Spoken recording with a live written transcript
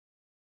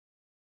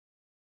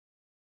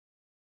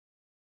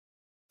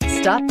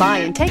Stop by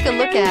and take a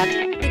look at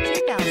the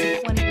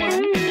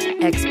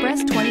 2021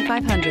 Express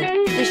 2500.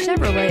 The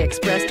Chevrolet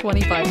Express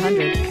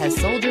 2500 has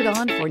soldiered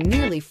on for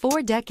nearly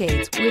 4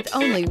 decades with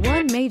only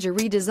one major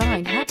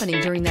redesign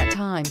happening during that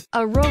time.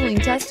 A rolling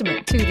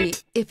testament to the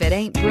 "if it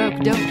ain't broke,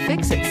 don't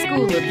fix it"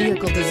 school of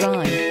vehicle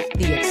design.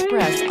 The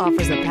Express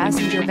offers a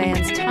passenger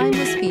van's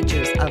timeless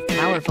features of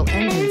powerful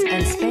engines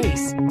and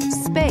space,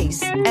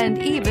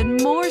 and even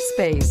more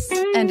space,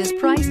 and is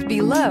priced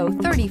below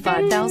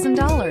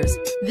 $35,000.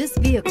 This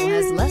vehicle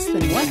has less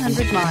than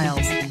 100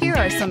 miles. Here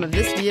are some of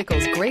this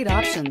vehicle's great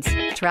options: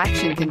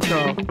 traction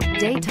control,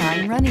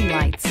 daytime running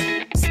lights,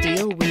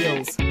 steel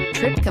wheels,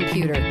 trip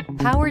computer,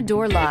 power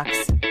door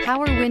locks,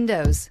 power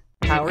windows,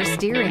 power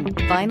steering,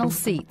 vinyl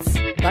seats,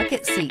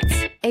 bucket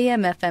seats,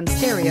 AM/FM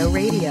stereo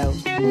radio.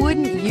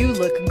 Wouldn't you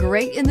look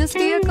great in this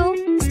vehicle?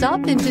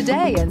 Stop in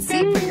today and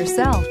see for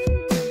yourself.